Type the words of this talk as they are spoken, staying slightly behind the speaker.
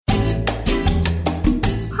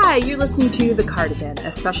Hi, you're listening to The Cardigan,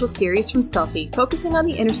 a special series from Selfie focusing on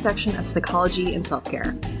the intersection of psychology and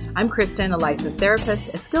self-care. I'm Kristen, a licensed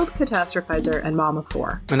therapist, a skilled catastrophizer, and mom of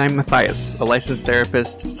 4. And I'm Matthias, a licensed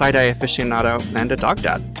therapist, side-eye aficionado, and a dog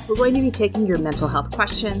dad. We're going to be taking your mental health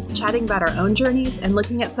questions, chatting about our own journeys, and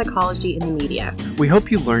looking at psychology in the media. We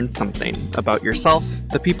hope you learned something about yourself,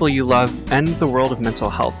 the people you love, and the world of mental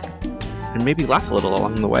health. And maybe laugh a little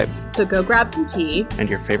along the way. So go grab some tea. And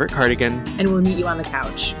your favorite cardigan. And we'll meet you on the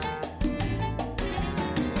couch.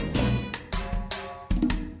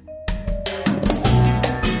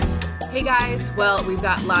 Hey guys, well, we've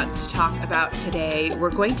got lots to talk about today.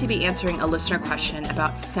 We're going to be answering a listener question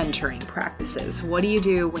about centering practices. What do you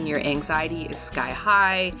do when your anxiety is sky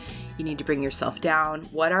high? You need to bring yourself down.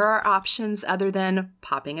 What are our options other than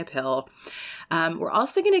popping a pill? We're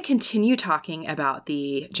also going to continue talking about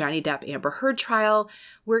the Johnny Depp Amber Heard trial.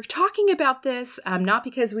 We're talking about this not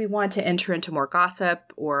because we want to enter into more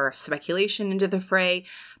gossip or speculation into the fray,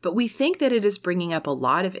 but we think that it is bringing up a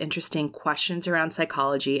lot of interesting questions around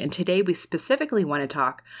psychology. And today we specifically want to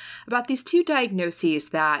talk about these 2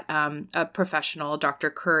 diagnoses that a professional, Dr.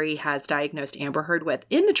 Curry, has diagnosed Amber Heard with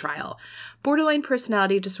in the trial: borderline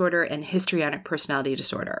personality disorder and histrionic personality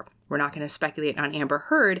disorder. We're not going to speculate on Amber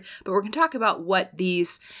Heard, but we're going to talk about what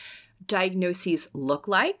these diagnoses look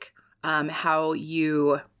like, how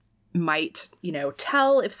you might,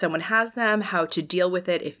 tell if someone has them, how to deal with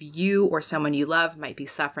it if you or someone you love might be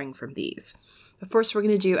suffering from these. But first, we're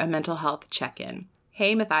going to do a mental health check-in.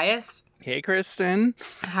 Hey, Matthias. Hey, Kristen.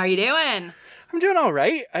 How are you doing? I'm doing all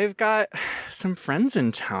right. I've got some friends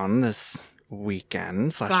in town this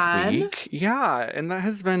weekend / week. Yeah, and that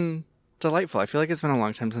has been delightful. I feel like it's been a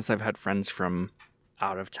long time since I've had friends from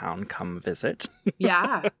out of town come visit.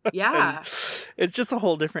 Yeah. It's just a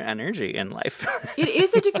whole different energy in life. It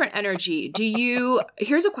is a different energy.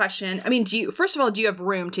 Here's a question. I mean, first of all, do you have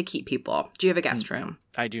room to keep people? Do you have a guest room?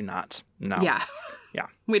 I do not. No. Yeah.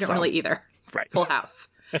 We don't really either. Right. Full house.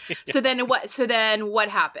 Yeah. So then what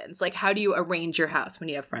happens? Like, how do you arrange your house when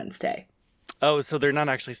you have friends stay? Oh, so they're not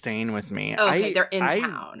actually staying with me. Okay, they're in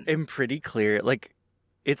town. I'm pretty clear. Like,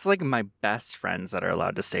 it's like my best friends that are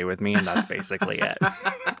allowed to stay with me, and that's basically it.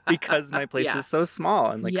 Because my place is so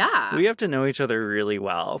small. And we have to know each other really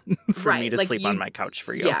well for me to sleep on my couch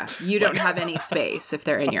for you. Yeah, you don't have any space if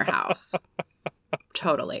they're in your house.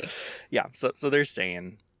 Totally. Yeah, so they're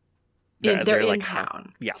staying. They're in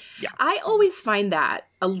town. Yeah. I always find that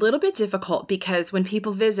a little bit difficult because when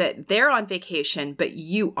people visit, they're on vacation, but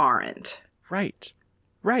you aren't. Right.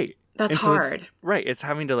 That's hard. It's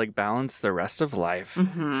having to balance the rest of life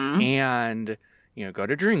and, go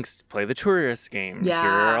to drinks, play the tourist game. Yeah.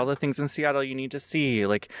 Here are all the things in Seattle you need to see.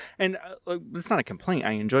 It's not a complaint.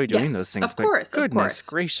 I enjoy doing those things. Of course. Goodness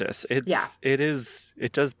gracious.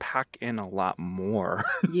 It does pack in a lot more.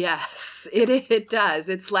 Yes, it does.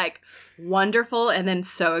 It's wonderful and then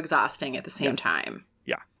so exhausting at the same time.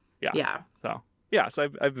 Yeah. So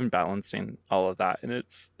I've been balancing all of that, and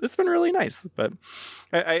it's been really nice. But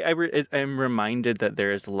I'm reminded that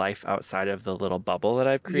there is life outside of the little bubble that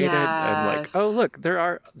I've created. Yes. I'm like, oh look,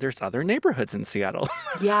 there's other neighborhoods in Seattle.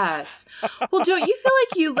 Yes. Well, don't you feel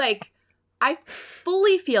I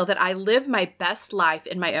fully feel that I live my best life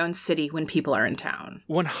in my own city when people are in town.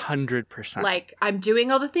 100%. I'm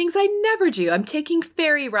doing all the things I never do. I'm taking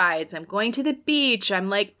ferry rides. I'm going to the beach. I'm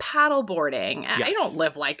paddleboarding. Yes. I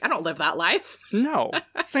don't live that life. No,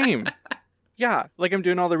 same. Yeah, I'm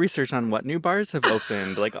doing all the research on what new bars have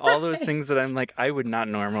opened, all those things that I'm I would not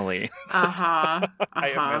normally. I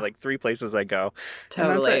have my 3 places I go.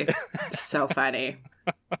 Totally. So funny.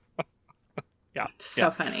 Yeah. So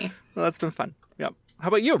funny. Well, that's been fun. Yeah. How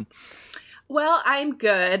about you? Well, I'm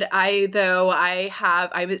good. I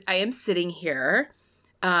am sitting here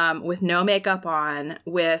with no makeup on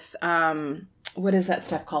with what is that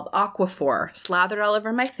stuff called? Aquaphor slathered all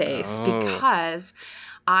over my face because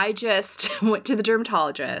I just went to the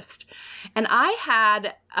dermatologist and I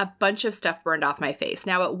had a bunch of stuff burned off my face.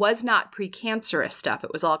 Now, it was not precancerous stuff.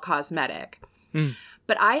 It was all cosmetic. Mm.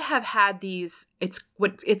 But I have had these, it's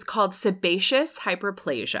called sebaceous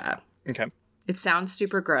hyperplasia. Okay. It sounds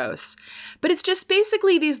super gross. But it's just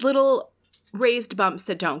basically these little raised bumps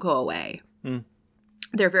that don't go away. Mm.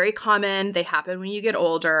 They're very common. They happen when you get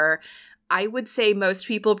older. I would say most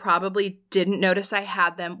people probably didn't notice I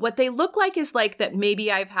had them. What they look like is that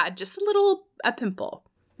maybe I've had just a pimple.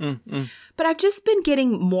 Mm-hmm. But I've just been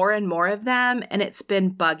getting more and more of them, and it's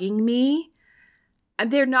been bugging me. And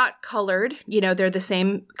they're not colored, they're the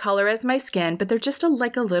same color as my skin, but they're just a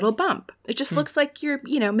little bump. It just looks like you're,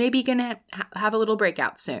 maybe going to have a little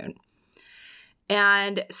breakout soon.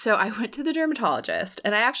 And so I went to the dermatologist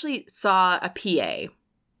and I actually saw a PA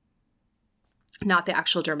not the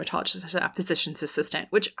actual dermatologist, it's a physician's assistant,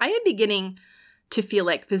 which I am beginning to feel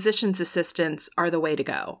like physician's assistants are the way to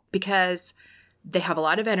go because they have a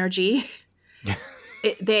lot of energy.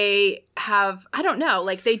 They have, I don't know,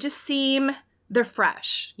 like they just seem, they're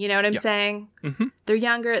fresh. You know what I'm saying? Mm-hmm. They're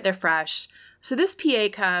younger, they're fresh. So this PA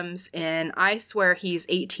comes in, I swear he's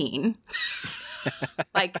 18.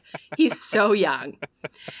 Like he's so young.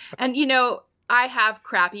 And, you know, I have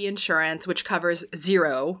crappy insurance, which covers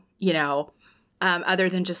zero, you know, other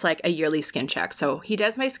than just like a yearly skin check. So he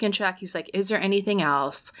does my skin check. He's like, is there anything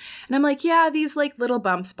else? And I'm like, yeah, these like little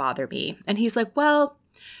bumps bother me. And he's like, well,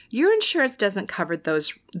 your insurance doesn't cover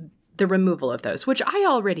those, the removal of those, which I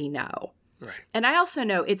already know. Right. And I also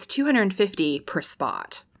know it's $250 per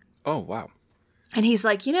spot. Oh, wow. And he's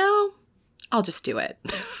like, you know, I'll just do it.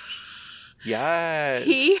 Yes.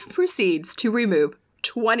 He proceeds to remove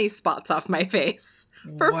 20 spots off my face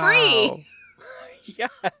for free. Yeah.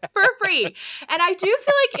 For free. And I do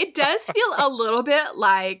feel like it does feel a little bit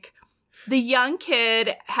like the young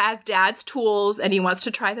kid has dad's tools and he wants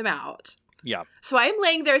to try them out. Yeah. So I'm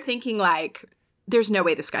laying there thinking like, there's no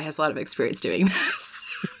way this guy has a lot of experience doing this.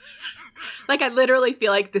 Like I literally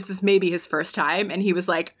feel like this is maybe his first time and he was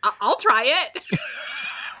like, I'll try it.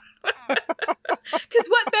 Because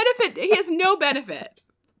what benefit? He has no benefit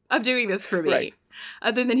of doing this for me. Right.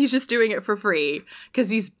 Other than he's just doing it for free because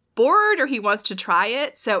he's bored or he wants to try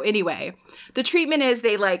it. So anyway, the treatment is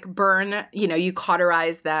they like burn, you know, you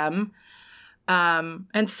cauterize them.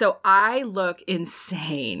 And so I look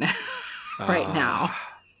insane right now.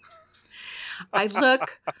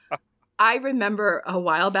 I remember a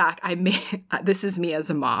while back, this is me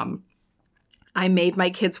as a mom. I made my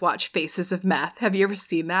kids watch Faces of Meth. Have you ever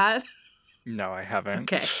seen that? No, I haven't.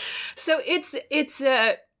 Okay. So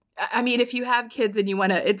I mean, if you have kids and you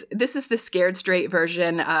want to, this is the scared straight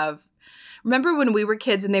version of, remember when we were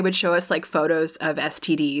kids and they would show us like photos of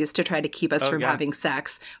STDs to try to keep us from having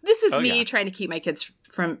sex? This is me trying to keep my kids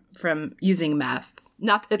from using meth.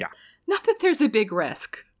 Not that there's a big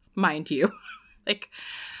risk, mind you.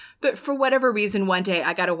 But for whatever reason, one day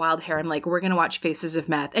I got a wild hair. I'm like, we're going to watch Faces of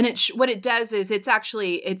Meth. And what it does is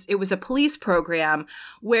it was a police program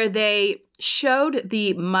where they showed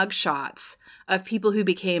the mugshots of people who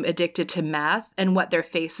became addicted to meth and what their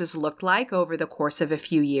faces looked like over the course of a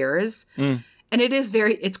few years. Mm. And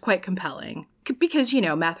it's quite compelling because, you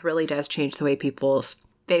know, meth really does change the way people's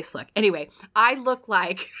face look. Anyway, I look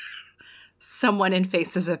like someone in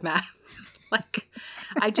Faces of Meth. Like,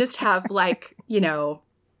 I just have like, you know,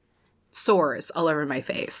 sores all over my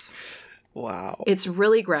face. Wow. It's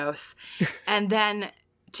really gross. And then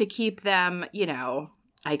to keep them, you know,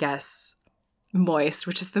 I guess moist,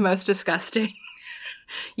 which is the most disgusting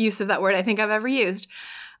use of that word I think I've ever used,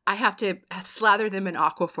 I have to slather them in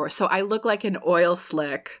Aquaphor. So I look like an oil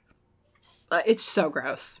slick. It's so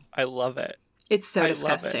gross. I love it. It's so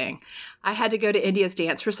disgusting. I had to go to India's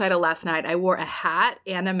dance recital last night. I wore a hat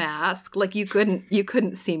and a mask. Like you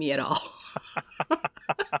couldn't see me at all.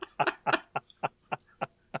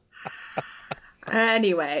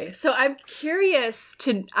 Anyway, so I'm curious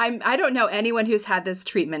I don't know anyone who's had this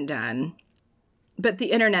treatment done, but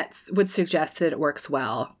the internet would suggest that it works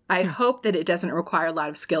well. I hope that it doesn't require a lot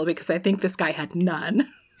of skill because I think this guy had none.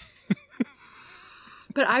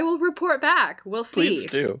 But I will report back. We'll see. Please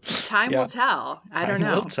do. Time will tell. I don't know.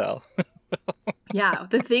 Time will tell. Yeah,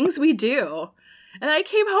 the things we do. And I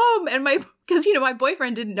came home and because, you know, my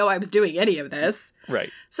boyfriend didn't know I was doing any of this. Right.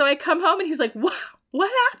 So I come home and he's like, what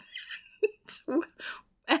happened?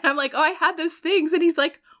 And I'm like, oh, I had those things. And he's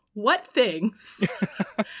like, what things?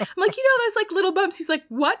 I'm like, you know, those like little bumps. He's like,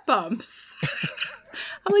 what bumps?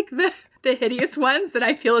 I'm like, the hideous ones that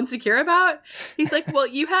I feel insecure about. He's like, well,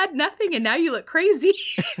 you had nothing and now you look crazy.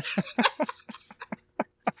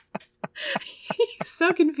 He's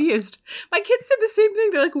so confused. My kids said the same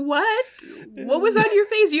thing. They're like, what? What was on your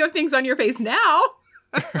face? You have things on your face now?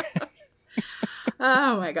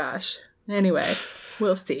 Oh my gosh. Anyway,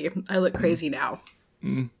 we'll see. I look crazy now.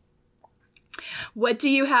 Mm. What do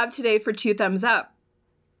you have today for 2 thumbs up?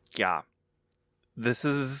 Yeah. This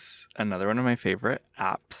is another one of my favorite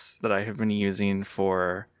apps that I have been using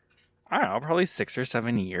for, I don't know, probably 6 or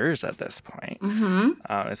 7 years at this point. Mm-hmm.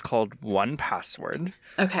 It's called 1Password.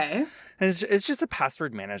 Okay. And it's just a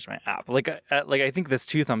password management app. Like I think this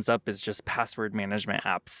 2 thumbs up is just password management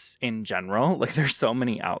apps in general. Like there's so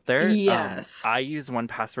many out there. Yes. I use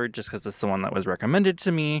 1Password just because it's the one that was recommended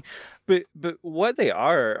to me. But what they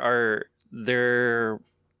are they're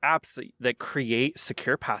apps that create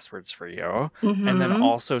secure passwords for you Mm-hmm. and then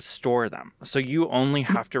also store them. So you only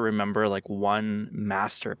have to remember like one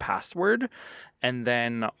master password, and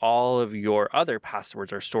then all of your other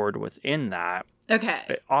passwords are stored within that. Okay.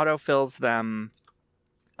 It autofills them,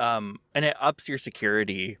 and it ups your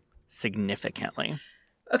security significantly.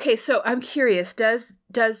 Okay, so I'm curious, does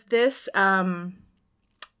this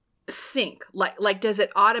sync? Like does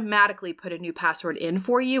it automatically put a new password in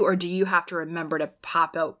for you, or do you have to remember to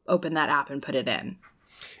open that app and put it in?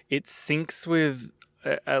 It syncs with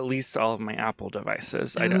at least all of my Apple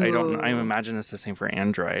devices. I don't. I imagine it's the same for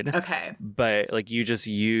Android. Okay. But like you just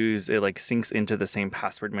use it, like syncs into the same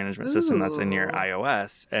password management system that's in your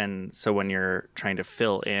iOS, and so when you're trying to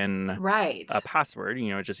fill in Right. a password,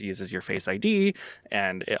 it just uses your Face ID,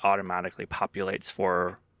 and it automatically populates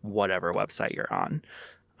for whatever website you're on.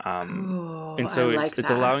 And so it's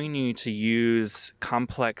allowing you to use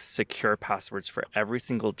complex, secure passwords for every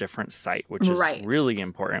single different site, which is really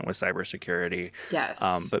important with cybersecurity.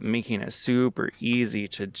 Yes. But making it super easy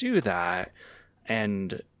to do that,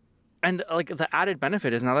 and like the added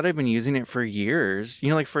benefit is now that I've been using it for years,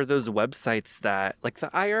 like for those websites that like the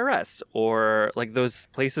IRS or like those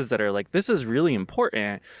places that are like, this is really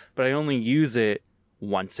important, but I only use it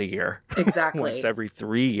once a year. Exactly. Once every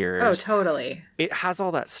 3 years. Oh, totally. It has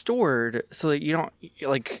all that stored so that you don't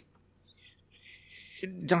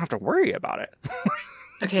have to worry about it.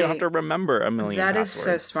 Okay. You don't have to remember a million That passwords. is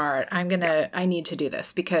so smart. I need to do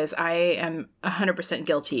this because I am 100%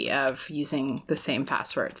 guilty of using the same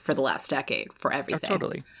password for the last decade for everything. Oh,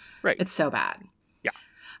 totally. Right. It's so bad. Yeah.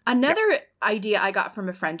 Another idea I got from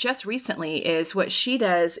a friend just recently is what she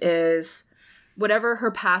does is whatever her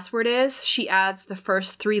password is, she adds the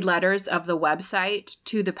first 3 letters of the website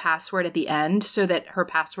to the password at the end so that her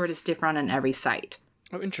password is different on every site.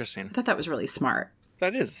 Oh, interesting. I thought that was really smart.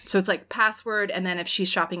 That is. So it's like password, and then if she's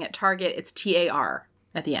shopping at Target, it's TAR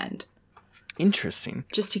at the end. Interesting.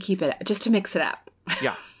 Just to mix it up.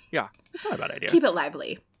 Yeah. Yeah. It's not a bad idea. Keep it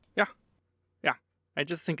lively. Yeah. Yeah. I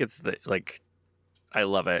just think it's I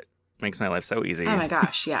love it. Makes my life so easy. Oh my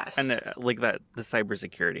gosh, yes. And the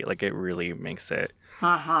cybersecurity, like it really makes it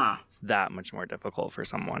that much more difficult for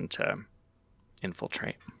someone to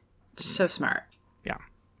infiltrate. So smart. Yeah.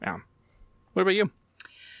 Yeah. What about you?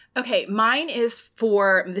 Okay, mine is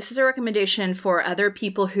this is a recommendation for other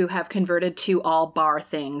people who have converted to all bar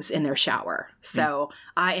things in their shower. So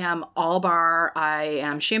I am all bar. I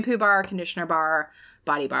am shampoo bar, conditioner bar,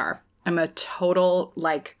 body bar. I'm a total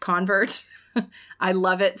convert. I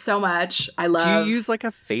love it so much. Do you use like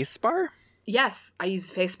a face bar? Yes, I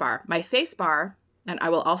use a face bar. My face bar, and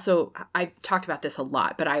I've talked about this a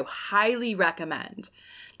lot, but I highly recommend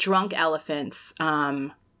Drunk Elephant's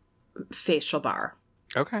facial bar.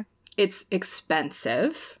 Okay. It's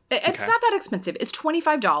expensive. It's not that expensive. It's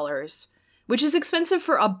 $25, which is expensive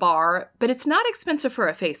for a bar, but it's not expensive for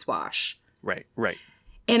a face wash. Right.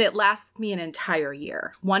 And it lasts me an entire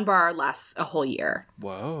year. 1 bar lasts a whole year.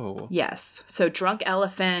 Whoa. Yes. So Drunk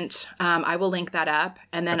Elephant, I will link that up.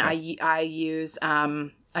 And then I use,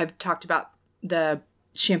 I've talked about the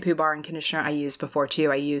shampoo bar and conditioner I used before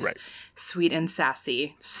too. I use Sweet and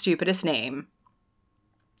Sassy. Stupidest name,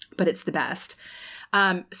 but it's the best.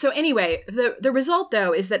 So anyway, the result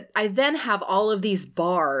though is that I then have all of these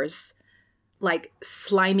bars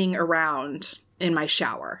sliming around in my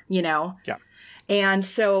shower, Yeah. And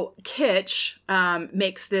so Kitsch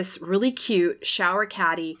makes this really cute shower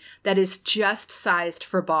caddy that is just sized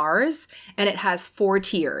for bars, and it has 4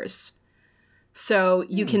 tiers. So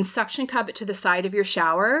you can suction cup it to the side of your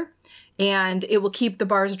shower, and it will keep the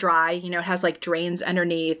bars dry. It has drains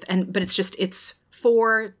underneath, but it's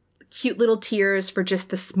 4 cute little tiers for just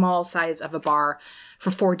the small size of a bar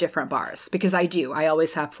for 4 different bars, because I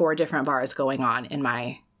always have 4 different bars going on in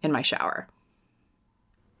my shower.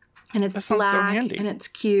 And it's black and it's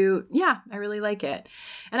cute. Yeah, I really like it.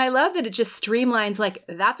 And I love that it just streamlines,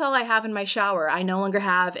 that's all I have in my shower. I no longer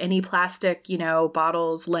have any plastic,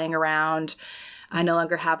 bottles laying around. I no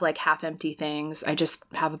longer have half empty things. I just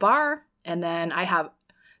have a bar, and then I have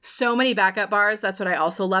so many backup bars. That's what I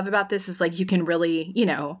also love about this is you can really,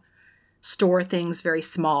 store things very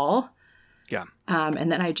small. Yeah. And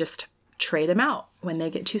then I just trade them out when they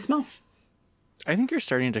get too small. I think you're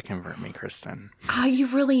starting to convert me, Kristen. You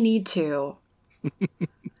really need to.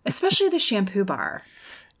 Especially the shampoo bar.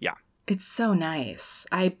 Yeah. It's so nice.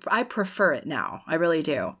 I prefer it now. I really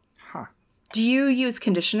do. Huh. Do you use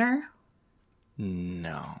conditioner?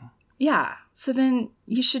 No. Yeah. So then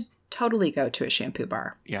you should totally go to a shampoo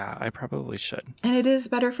bar. Yeah, I probably should. And it is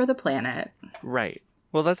better for the planet. Right.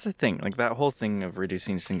 Well, that's the thing. Like that whole thing of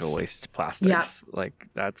reducing single-use plastics, like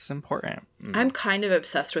that's important. I'm kind of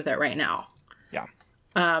obsessed with it right now. Yeah.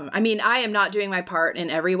 I mean, I am not doing my part in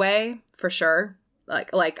every way, for sure.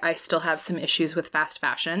 Like I still have some issues with fast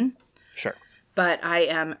fashion. Sure. But I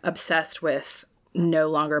am obsessed with no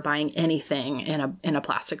longer buying anything in a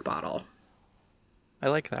plastic bottle. I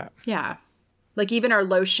like that. Yeah. Like even our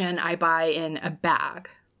lotion I buy in a bag,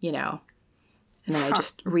 and then I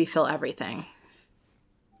just refill everything.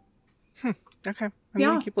 Okay. I'm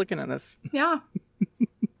going to keep looking at this. Yeah.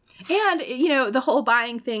 And, the whole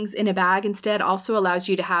buying things in a bag instead also allows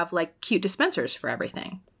you to have like cute dispensers for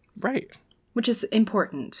everything. Right. Which is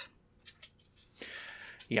important.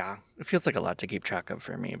 Yeah. It feels like a lot to keep track of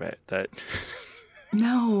for me, but that...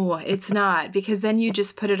 No, it's not. Because then you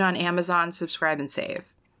just put it on Amazon, subscribe, and save.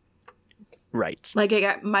 Right. Like I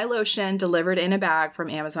got my lotion delivered in a bag from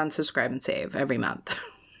Amazon, subscribe, and save every month.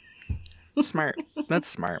 Smart. That's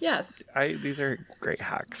smart. Yes. These are great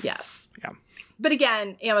hacks. Yes. Yeah. But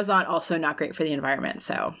again, Amazon also not great for the environment.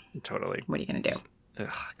 So totally. What are you going to do?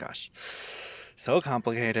 Ugh, gosh. So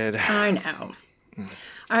complicated. I know.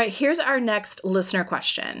 All right. Here's our next listener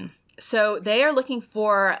question. So they are looking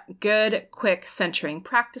for good, quick centering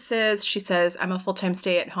practices. She says, I'm a full-time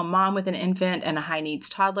stay-at-home mom with an infant and a high-needs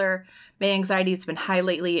toddler. My anxiety has been high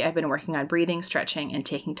lately. I've been working on breathing, stretching, and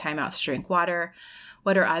taking time out to drink water.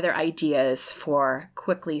 What are other ideas for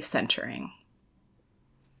quickly centering?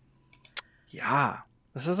 Yeah,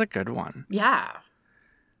 this is a good one. Yeah.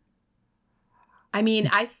 I mean,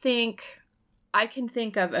 I think I can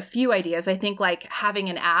think of a few ideas. I think like having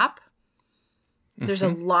an app. There's a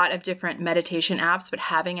lot of different meditation apps, but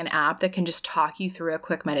having an app that can just talk you through a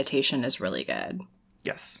quick meditation is really good.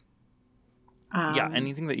 Yes. Yeah,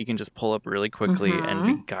 anything that you can just pull up really quickly and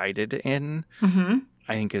be guided in, I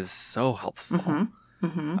think is so helpful.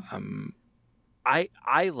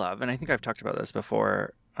 I love, and I think I've talked about this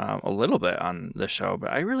before a little bit on the show,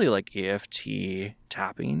 but I really like EFT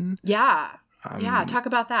tapping. Yeah. Talk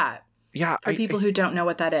about that. Yeah. For people who don't know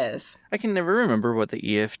what that is. I can never remember what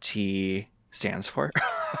the EFT stands for.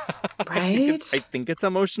 Right? I think it's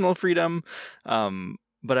emotional freedom,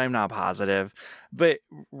 but I'm not positive. But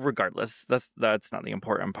regardless, that's not the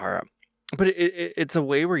important part. But it's a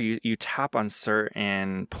way where you tap on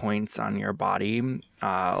certain points on your body. A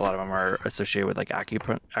lot of them are associated with like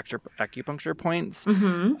acupuncture points.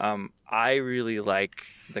 I really like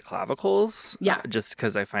the clavicles. Yeah. Just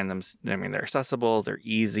because I find them, they're accessible, they're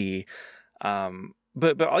easy.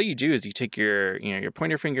 But all you do is you take your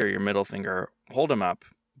pointer finger, your middle finger, hold them up,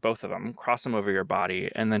 both of them, cross them over your body,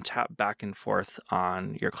 and then tap back and forth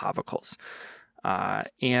on your clavicles.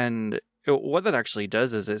 And what that actually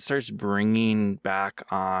does is it starts bringing back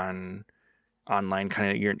online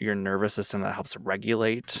kind of your nervous system that helps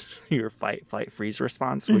regulate your fight, flight, freeze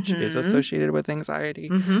response, which is associated with anxiety.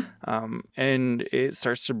 And it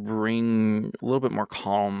starts to bring a little bit more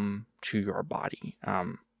calm to your body.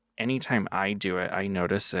 Anytime I do it, I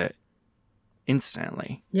notice it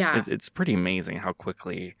instantly. Yeah. It's pretty amazing how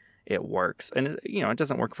quickly it works. And, it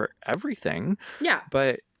doesn't work for everything. Yeah.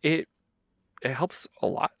 But it helps a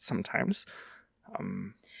lot sometimes.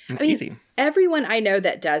 It's easy. Everyone I know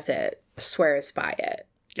that does it swears by it.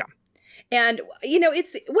 Yeah. And,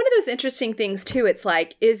 it's one of those interesting things, too. It's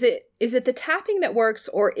like, is it the tapping that works,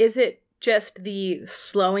 or is it just the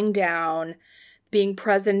slowing down, being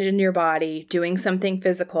present in your body, doing something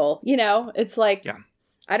physical? It's like, yeah.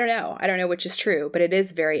 I don't know. I don't know which is true, but it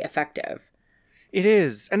is very effective. It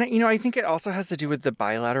is. And, I think it also has to do with the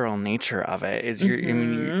bilateral nature of it. Is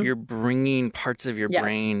you're bringing parts of your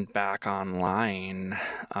brain back online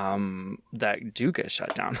that do get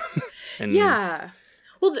shut down. Yeah.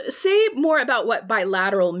 Well, say more about what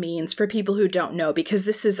bilateral means for people who don't know, because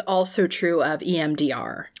this is also true of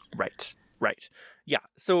EMDR. Right. Yeah.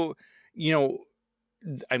 So,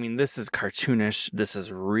 this is cartoonish. This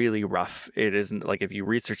is really rough. It isn't like, if you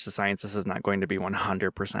research the science, this is not going to be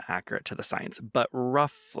 100% accurate to the science, but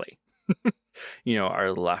roughly,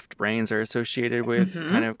 our left brains are associated with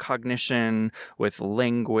kind of cognition, with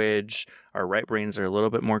language. Our right brains are a little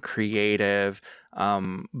bit more creative.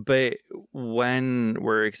 But when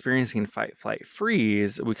we're experiencing fight, flight,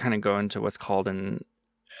 freeze, we kind of go into what's called an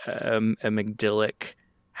amygdalic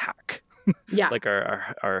hack. Yeah. Like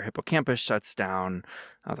our hippocampus shuts down,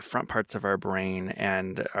 the front parts of our brain,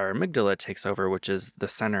 and our amygdala takes over, which is the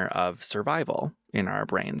center of survival in our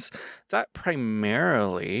brains. That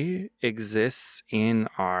primarily exists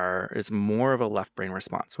it's more of a left brain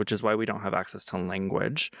response, which is why we don't have access to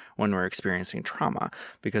language when we're experiencing trauma,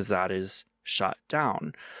 because that is shut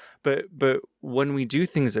down. But when we do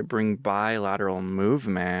things that bring bilateral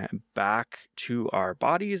movement back to our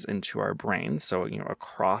bodies and to our brains, so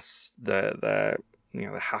across the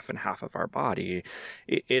half and half of our body,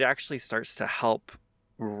 it actually starts to help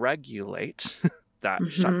regulate that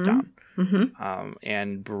shutdown.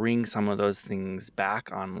 And bring some of those things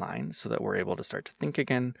back online so that we're able to start to think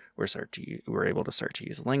again. We're able to start to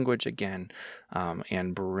use language again,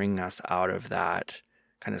 and bring us out of that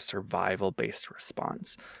kind of survival-based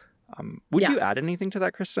response. Would you add anything to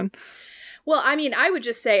that, Kristen? Well, I mean, I would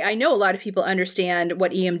just say I know a lot of people understand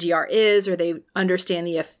what EMDR is, or they understand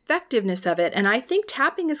the effectiveness of it. And I think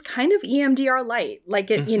tapping is kind of EMDR light.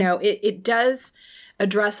 Like it, it does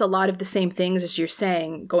address a lot of the same things as you're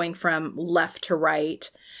saying, going from left to right,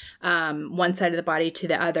 one side of the body to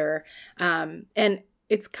the other. And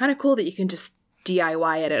it's kind of cool that you can just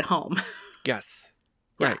DIY it at home. Yes.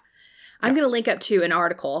 Yeah. Right. I'm going to link up to an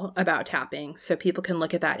article about tapping so people can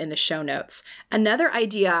look at that in the show notes. Another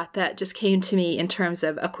idea that just came to me in terms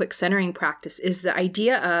of a quick centering practice is the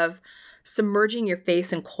idea of submerging your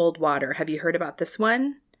face in cold water. Have you heard about this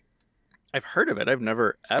one? I've heard of it. I've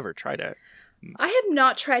never, ever tried it. I have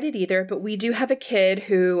not tried it either, but we do have a kid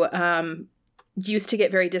who used to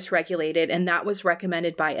get very dysregulated, and that was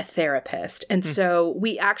recommended by a therapist. And so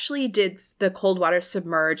we actually did the cold water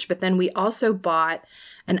submerge, but then we also bought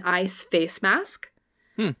an ice face mask.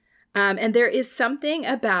 And there is something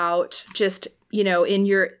about just, in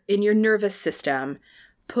your nervous system,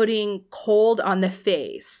 putting cold on the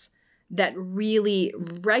face that really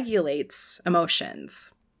regulates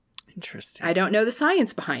emotions. Interesting. I don't know the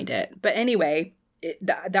science behind it. But anyway,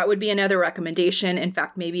 that would be another recommendation. In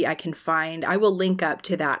fact, maybe I will link up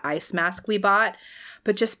to that ice mask we bought.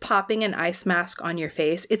 But just popping an ice mask on your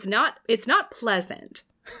face, it's not pleasant.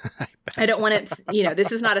 I don't want to,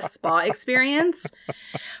 this is not a spa experience.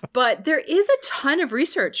 But there is a ton of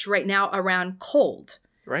research right now around cold.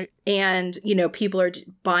 Right. And, people are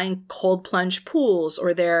buying cold plunge pools,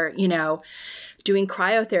 or they're, doing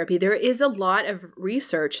cryotherapy. There is a lot of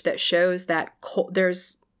research that shows that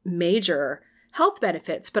there's major health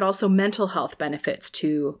benefits, but also mental health benefits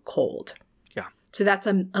to cold. Yeah. So that's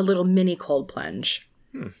a little mini cold plunge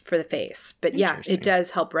for the face. But yeah, it does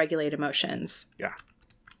help regulate emotions. Yeah.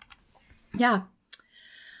 Yeah.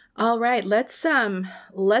 All right. Let's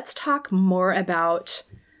talk more about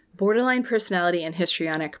borderline personality and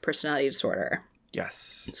histrionic personality disorder.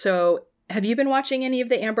 Yes. So have you been watching any of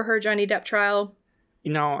the Amber Heard Johnny Depp trial?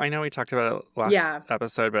 I know we talked about it last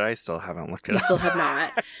episode, but I still haven't looked at it. You still have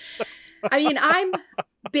not. I mean, I'm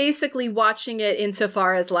basically watching it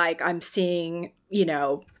insofar as like I'm seeing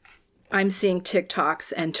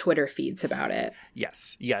TikToks and Twitter feeds about it.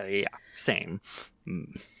 Yes. Yeah. Same.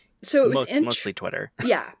 So it was mostly Twitter.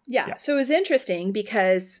 Yeah. So it was interesting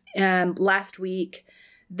because last week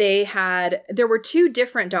there were two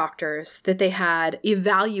different doctors that they had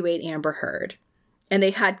evaluate Amber Heard, and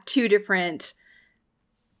they had two different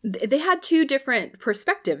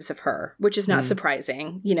perspectives of her, which is not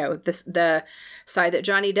surprising. The side that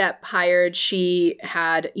Johnny Depp hired, she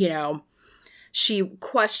had, she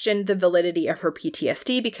questioned the validity of her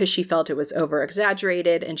PTSD because she felt it was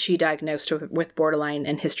over-exaggerated, and she diagnosed with borderline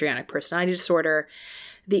and histrionic personality disorder.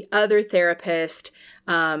 The other therapist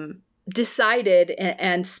decided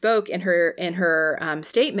and spoke in her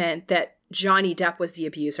statement that Johnny Depp was the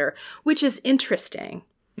abuser, which is interesting.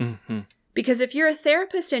 Mm-hmm. Because if you're a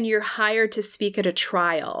therapist and you're hired to speak at a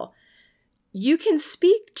trial, you can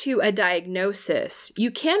speak to a diagnosis.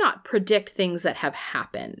 You cannot predict things that have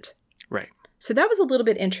happened. Right. So that was a little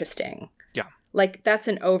bit interesting. Yeah. Like, that's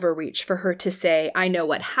an overreach for her to say, I know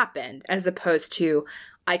what happened, as opposed to,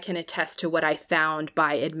 I can attest to what I found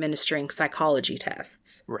by administering psychology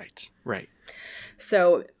tests. Right.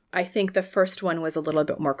 So I think the first one was a little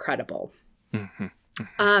bit more credible.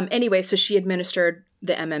 Anyway, so she administered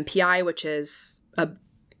the MMPI, which is a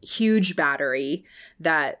huge battery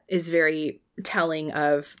that is very telling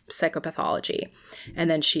of psychopathology. And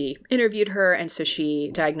then she interviewed her, and so she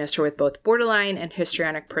diagnosed her with both borderline and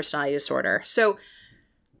histrionic personality disorder. So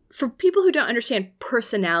for people who don't understand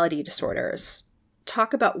personality disorders,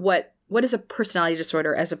 talk about what is a personality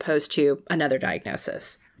disorder as opposed to another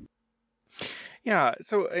diagnosis. Yeah,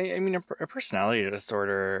 so I mean, a personality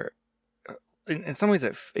disorder, in some ways,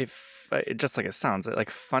 if just like it sounds, it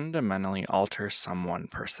like fundamentally alters someone's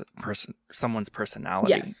personality.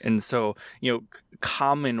 Yes. And so,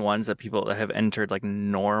 common ones that people that have entered like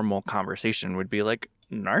normal conversation would be like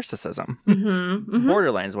narcissism.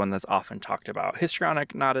 Borderline is one that's often talked about.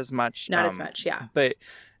 Histrionic, not as much. As much, yeah. But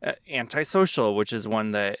antisocial, which is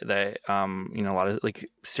one that a lot of like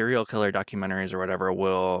serial killer documentaries or whatever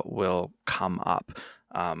will come up.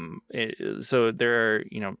 So there are,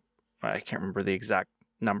 I can't remember the exact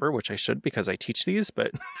number, which I should because I teach these,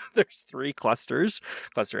 but there's 3 clusters: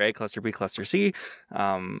 cluster A, cluster B, cluster C.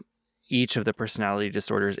 Each of the personality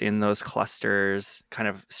disorders in those clusters kind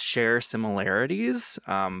of share similarities,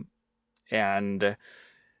 and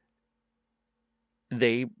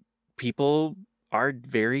people are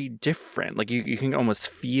very different. Like you can almost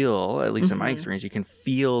feel, at least in my experience, you can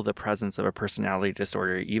feel the presence of a personality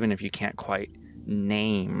disorder even if you can't quite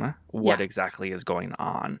name what exactly is going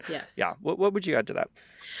on. Yes. Yeah. What would you add to that?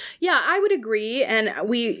 Yeah, I would agree. And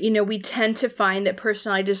we tend to find that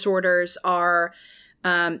personality disorders are,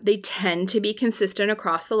 they tend to be consistent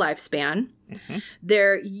across the lifespan. Mm-hmm.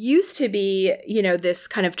 There used to be, this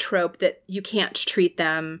kind of trope that you can't treat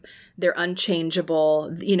them. They're unchangeable,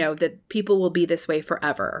 that people will be this way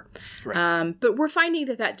forever. Right. But we're finding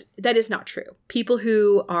that is not true. People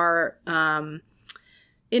who are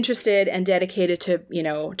interested and dedicated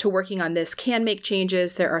to working on this can make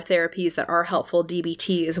changes. There are therapies that are helpful.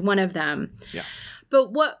 DBT is one of them. Yeah.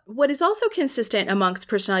 But what is also consistent amongst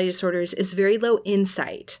personality disorders is very low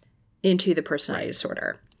insight into the personality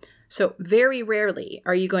disorder. So very rarely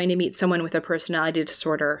are you going to meet someone with a personality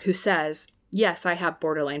disorder who says, yes, I have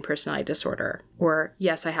borderline personality disorder, or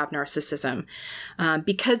yes, I have narcissism,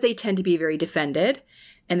 because they tend to be very defended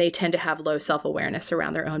and they tend to have low self-awareness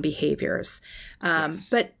around their own behaviors.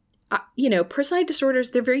 But personality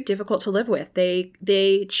disorders, they're very difficult to live with.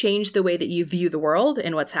 They change the way that you view the world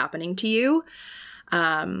and what's happening to you.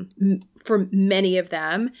 For many of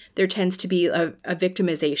them, there tends to be a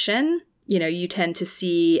victimization. You tend to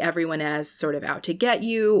see everyone as sort of out to get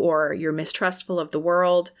you, or you're mistrustful of the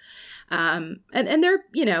world. And they're,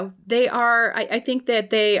 they are, I think that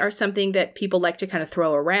they are something that people like to kind of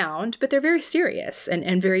throw around, but they're very serious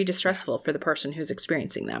and very distressful for the person who's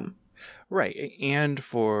experiencing them. Right. And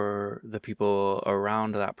for the people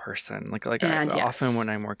around that person. Often when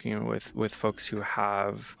I'm working with folks who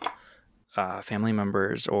have family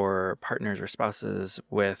members or partners or spouses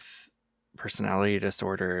with personality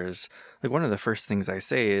disorders, like one of the first things I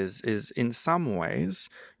say is in some ways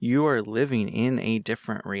you are living in a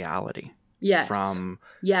different reality from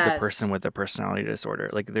the person with the personality disorder.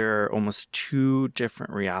 Like there are almost 2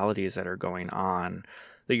 different realities that are going on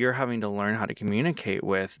that you're having to learn how to communicate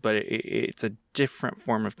with, but it's a different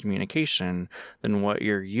form of communication than what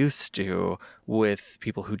you're used to with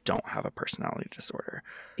people who don't have a personality disorder.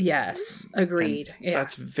 Yes, agreed.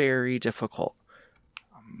 That's very difficult.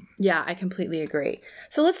 Yeah, I completely agree.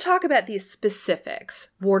 So let's talk about these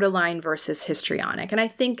specifics, borderline versus histrionic. And I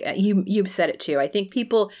think you said it too. I think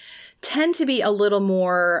people tend to be a little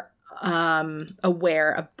more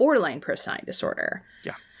aware of borderline personality disorder.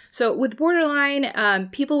 Yeah. So with borderline,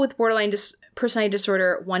 people with borderline personality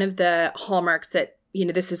disorder, one of the hallmarks that,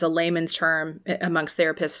 this is a layman's term amongst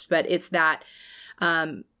therapists, but it's that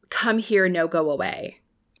come here, no go away.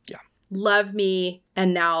 Love me,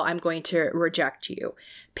 and now I'm going to reject you.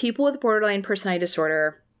 People with borderline personality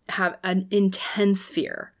disorder have an intense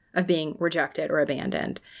fear of being rejected or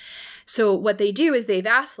abandoned. So what they do is they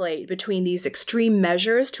vacillate between these extreme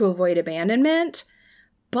measures to avoid abandonment,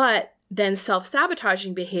 but then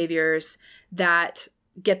self-sabotaging behaviors that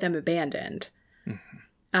get them abandoned.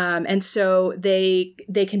 Mm-hmm. And so they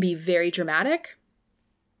can be very dramatic.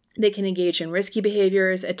 They can engage in risky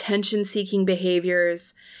behaviors, attention-seeking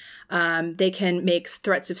behaviors. They can make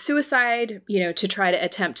threats of suicide, to try to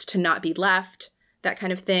attempt to not be left, that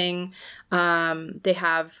kind of thing. They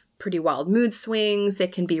have pretty wild mood swings. They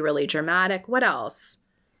can be really dramatic. What else?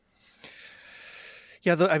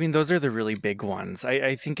 Yeah, those are the really big ones.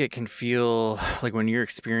 I think it can feel like when you're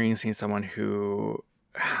experiencing someone who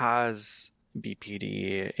has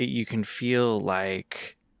BPD, you can feel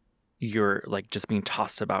like you're like just being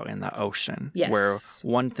tossed about in the ocean, where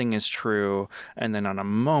one thing is true and then on a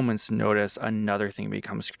moment's notice another thing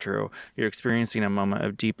becomes true. You're experiencing a moment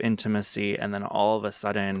of deep intimacy and then all of a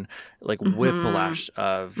sudden like whiplash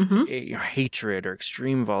of hatred or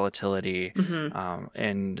extreme volatility,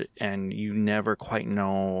 and you never quite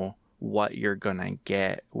know what you're gonna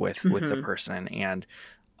get with the person, and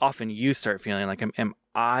often you start feeling like, am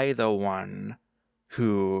I the one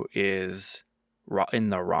who is in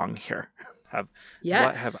the wrong here?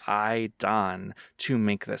 What have I done to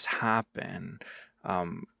make this happen?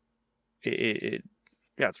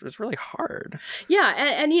 It's really hard. Yeah,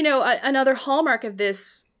 and another hallmark of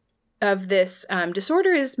this disorder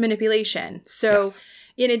is manipulation. So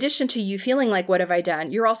in addition to you feeling like, what have I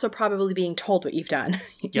done? You're also probably being told what you've done.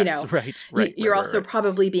 Right. You're also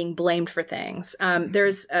probably being blamed for things.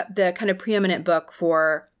 There's the kind of preeminent book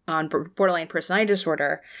on borderline personality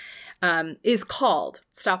disorder is called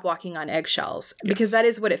Stop Walking on Eggshells, Yes. because that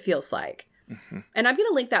is what it feels like. Mm-hmm. And I'm going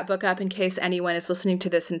to link that book up in case anyone is listening to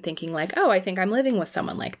this and thinking like, oh, I think I'm living with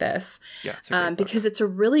someone like this. Yeah, it's a great book. Because it's a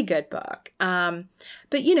really good book.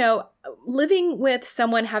 But, you know, living with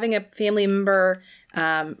someone, having a family member,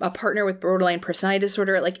 a partner with borderline personality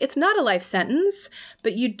disorder, like it's not a life sentence,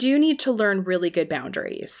 but you do need to learn really good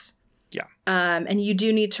boundaries. Yeah. And you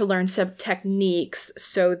do need to learn some techniques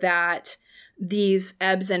so that these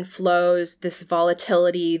ebbs and flows, this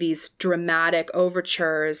volatility, these dramatic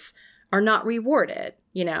overtures are not rewarded,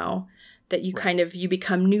 you know, that you kind of, you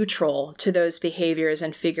become neutral to those behaviors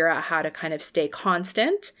and figure out how to kind of stay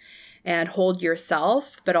constant and hold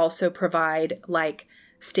yourself, but also provide like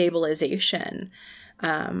stabilization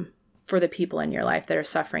for the people in your life that are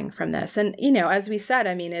suffering from this. And, you know, as we said,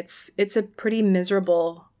 I mean, it's a pretty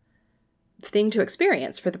miserable thing to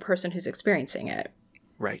experience for the person who's experiencing it.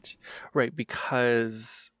 Right. Right.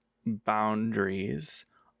 Because boundaries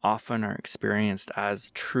often are experienced as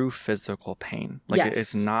true physical pain. Like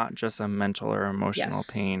it's not just a mental or emotional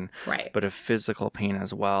pain, but a physical pain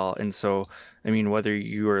as well. And so, I mean, whether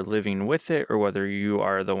you are living with it or whether you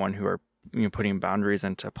are the one who are putting boundaries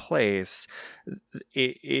into place,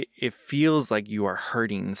 it feels like you are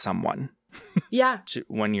hurting someone. Yeah.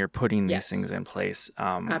 When you're putting these things in place.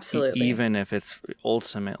 Absolutely. Even if it's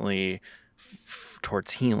ultimately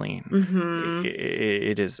towards healing. Mm-hmm.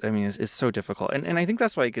 It is, I mean, it's so difficult. And I think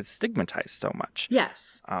that's why it gets stigmatized so much.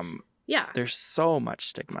 Yes. Yeah. There's so much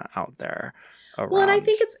stigma out there around. Well, and I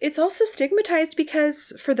think it's also stigmatized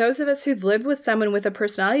because for those of us who've lived with someone with a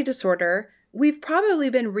personality disorder, we've probably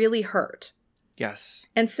been really hurt. Yes.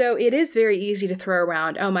 And so it is very easy to throw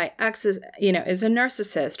around, oh, my ex is a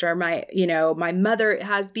narcissist, or my mother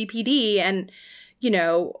has BPD. And,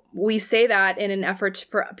 we say that in an effort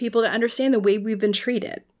for people to understand the way we've been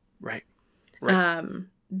treated. Right.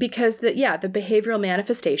 Because the behavioral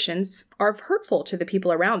manifestations are hurtful to the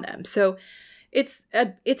people around them. So it's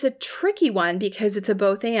a tricky one because it's a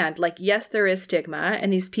both and. Like, yes, there is stigma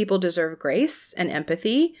and these people deserve grace and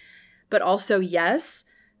empathy, but also, yes,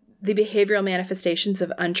 the behavioral manifestations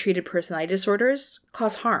of untreated personality disorders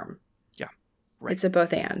cause harm. Yeah. Right. It's a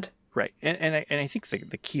both and. Right. And I think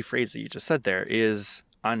the key phrase that you just said there is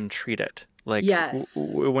untreated. Like, yes.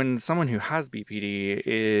 When someone who has BPD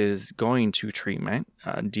is going to treatment,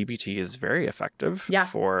 DBT is very effective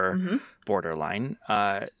for borderline.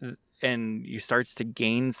 And you starts to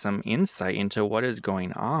gain some insight into what is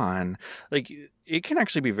going on. Like, it can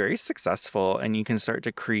actually be very successful, and you can start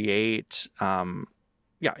to create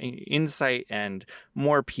insight and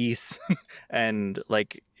more peace and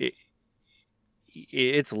like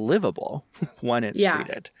it's livable when it's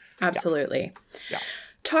treated. Absolutely. Yeah.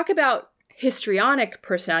 Talk about histrionic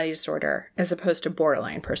personality disorder as opposed to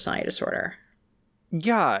borderline personality disorder.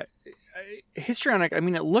 Yeah. Histrionic, I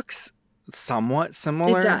mean, it looks somewhat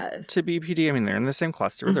similar to BPD. I mean, they're in the same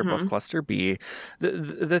cluster. Mm-hmm. They're both cluster B.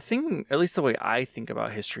 The thing, at least the way I think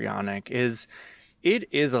about histrionic, is it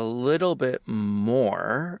is a little bit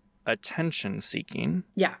more attention seeking.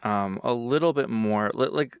 Yeah. A little bit more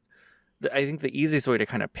like I think the easiest way to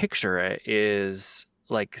kind of picture it is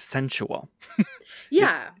like sensual.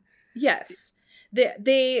 Yes.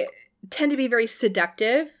 They tend to be very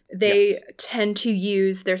seductive. They tend to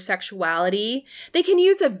use their sexuality. They can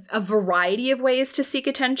use a variety of ways to seek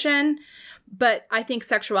attention, but I think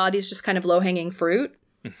sexuality is just kind of low-hanging fruit.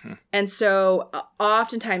 Mm-hmm. And so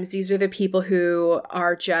oftentimes these are the people who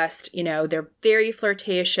are just, they're very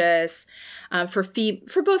flirtatious for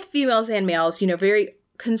both females and males, very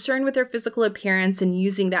concerned with their physical appearance and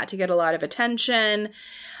using that to get a lot of attention.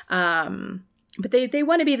 But they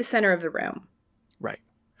want to be the center of the room.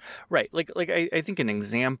 Right. Like I think an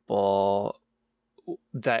example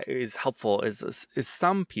that is helpful is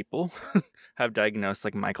some people have diagnosed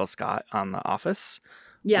like Michael Scott on The Office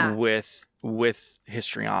with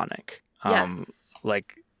histrionic. Yes.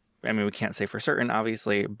 Like, I mean, we can't say for certain,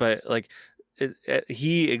 obviously, but like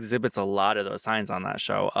he exhibits a lot of those signs on that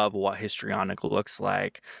show of what histrionic looks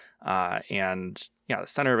like. And the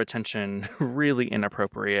center of attention, really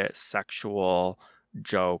inappropriate sexual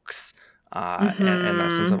jokes, and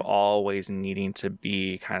that sense of always needing to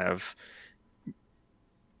be kind of,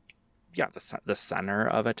 the center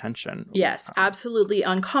of attention. Yes, absolutely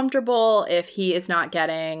uncomfortable if he is not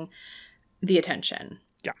getting the attention.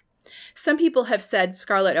 Yeah. Some people have said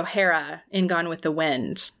Scarlett O'Hara in Gone with the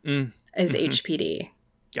Wind is HPD.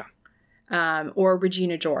 Yeah. Or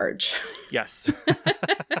Regina George. Yes.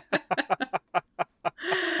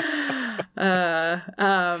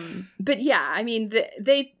 But yeah, I mean,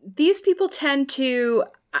 these people tend to,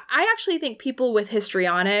 I actually think people with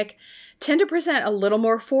histrionic tend to present a little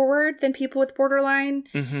more forward than people with borderline.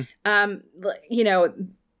 You know,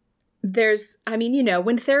 there's, I mean, you know,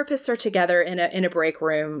 when therapists are together in a break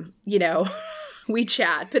room, you know, we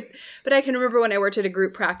chat. But I can remember when I worked at a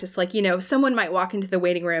group practice, like, you know, someone might walk into the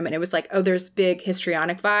waiting room and it was like, oh, there's big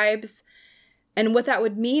histrionic vibes. And what that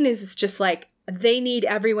would mean is it's just like they need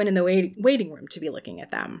everyone in the waiting room to be looking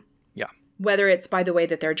at them. Yeah. Whether it's by the way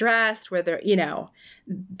that they're dressed, whether, you know,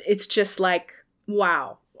 it's just like,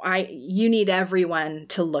 wow, you need everyone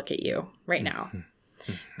to look at you right now.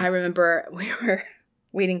 I remember we were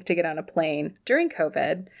waiting to get on a plane during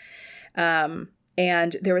COVID.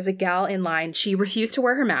 And there was a gal in line. She refused to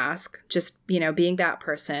wear her mask, just, you know, being that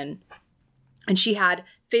person. And she had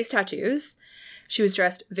face tattoos. She was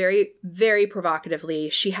dressed very, very provocatively.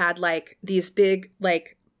 She had like these big,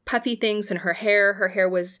 like puffy things in her hair. Her hair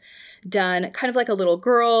was done kind of like a little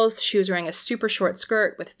girl's. She was wearing a super short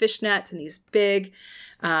skirt with fishnets and these big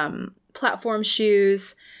platform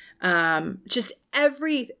shoes. Just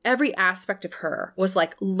every aspect of her was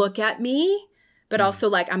like, look at me, but also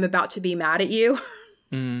like, I'm about to be mad at you.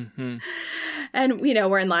 And, you know,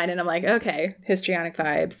 we're in line and I'm like, okay, histrionic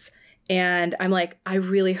vibes. And I'm like, I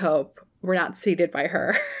really hope we're not seated by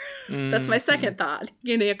her. That's my second thought,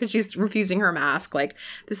 you know, because she's refusing her mask. Like,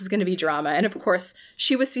 this is going to be drama. And of course,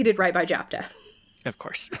 she was seated right by Japta. Of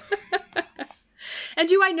course. And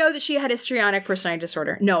do I know that she had histrionic personality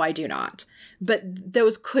disorder? No, I do not. But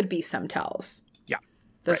those could be some tells. Yeah.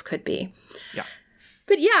 Those could be. Yeah.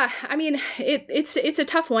 But yeah, I mean, it's a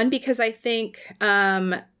tough one because I think,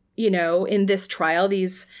 you know, in this trial,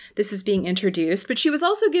 this is being introduced. But she was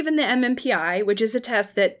also given the MMPI, which is a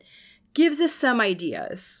test that gives us some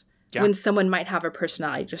ideas when someone might have a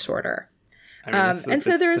personality disorder. I mean, and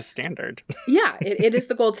so there's the standard. Yeah, it is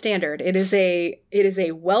the gold standard. It is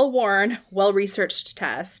a well-worn, well-researched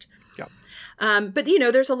test. But, you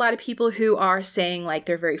know, there's a lot of people who are saying, like,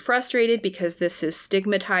 they're very frustrated because this is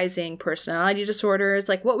stigmatizing personality disorders.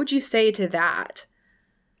 Like, what would you say to that?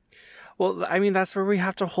 Well, I mean, that's where we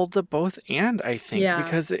have to hold the both and, I think. Yeah.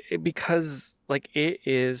 Because like, it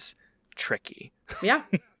is tricky. Yeah.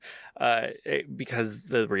 Because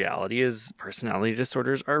the reality is personality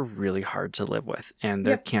disorders are really hard to live with. And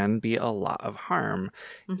there can be a lot of harm.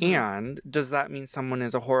 And does that mean someone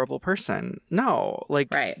is a horrible person? No. Like,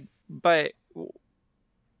 but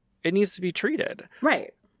it needs to be treated.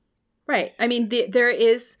 Right. I mean, there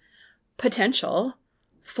is potential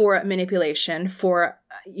for manipulation, for,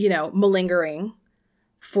 you know, malingering,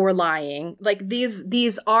 for lying. Like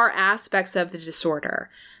these are aspects of the disorder.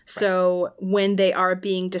 So when they are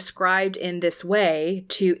being described in this way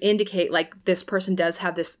to indicate like this person does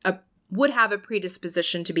have would have a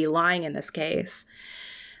predisposition to be lying in this case,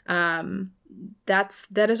 that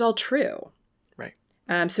is all true.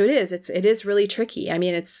 So it is really tricky. I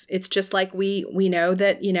mean, it's just like we know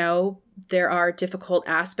that, you know, there are difficult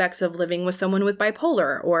aspects of living with someone with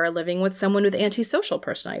bipolar or living with someone with antisocial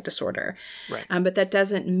personality disorder. But that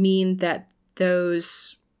doesn't mean that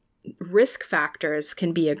those risk factors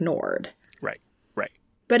can be ignored. Right.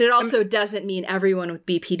 But it also doesn't mean everyone with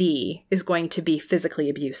BPD is going to be physically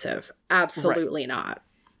abusive. Absolutely not.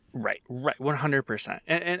 Right, 100%.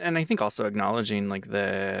 And I think also acknowledging like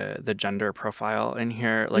the gender profile in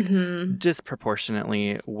here, like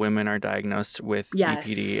disproportionately women are diagnosed with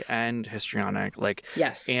BPD and histrionic, like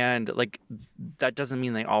and like that doesn't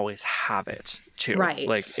mean they always have it too. Right.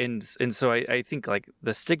 Like and so I think like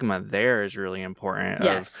the stigma there is really important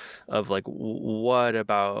of like what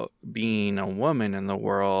about being a woman in the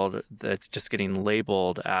world that's just getting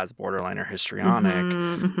labeled as borderline or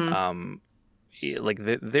histrionic. Like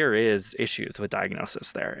there is issues with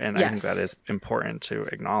diagnosis there, and I think that is important to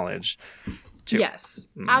acknowledge too. Yes,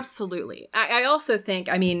 absolutely. I also think,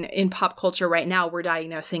 I mean, in pop culture right now, we're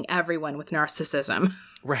diagnosing everyone with narcissism.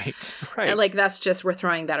 Right. Like that's just, we're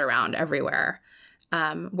throwing that around everywhere,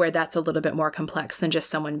 where that's a little bit more complex than just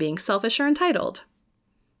someone being selfish or entitled.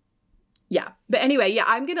 Yeah. But anyway,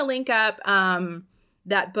 I'm going to link up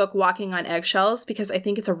that book, Walking on Eggshells, because I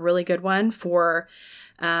think it's a really good one for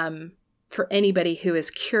anybody who is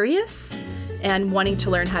curious and wanting to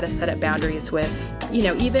learn how to set up boundaries with, you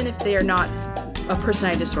know, even if they are not a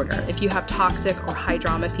personality disorder. If you have toxic or high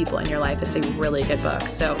drama people in your life, it's a really good book.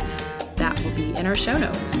 So that will be in our show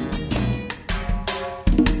notes.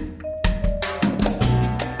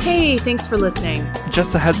 Hey, thanks for listening.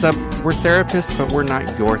 Just a heads up, we're therapists, but we're not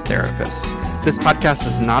your therapists. This podcast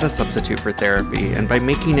is not a substitute for therapy, and by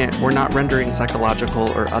making it, we're not rendering psychological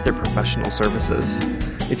or other professional services.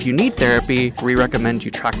 If you need therapy, we recommend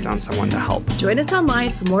you track down someone to help. Join us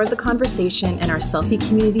online for more of the conversation in our Selfie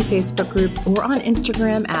Community Facebook group or on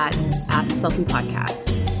Instagram at Selfie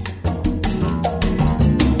Podcast.